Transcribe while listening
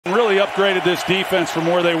upgraded this defense from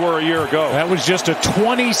where they were a year ago. That was just a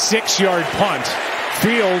 26-yard punt.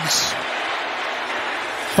 Fields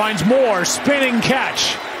finds Moore, spinning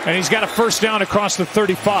catch, and he's got a first down across the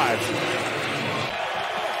 35.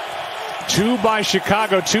 2 by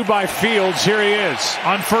Chicago, 2 by Fields. Here he is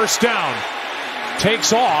on first down.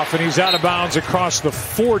 Takes off, and he's out of bounds across the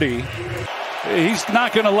 40. He's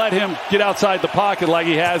not going to let him get outside the pocket like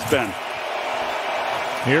he has been.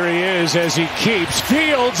 Here he is as he keeps.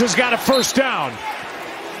 Fields has got a first down.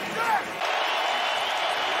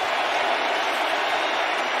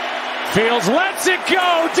 Fields lets it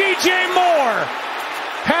go. DJ Moore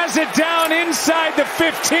has it down inside the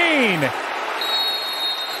 15.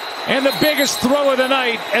 And the biggest throw of the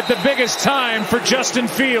night at the biggest time for Justin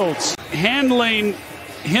Fields. Handling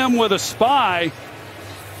him with a spy.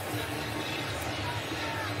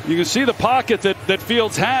 You can see the pocket that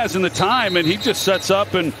Fields has in the time, and he just sets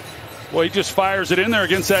up and, well, he just fires it in there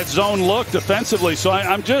against that zone look defensively. So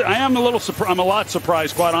I'm a lot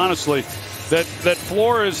surprised, quite honestly, that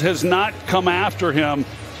Flores has not come after him,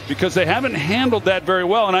 because they haven't handled that very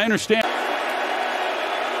well, and I understand.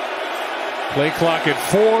 Play clock at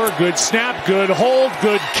 4. Good snap, good hold,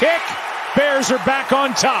 good kick. Bears are back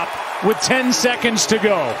on top with 10 seconds to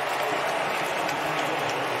go.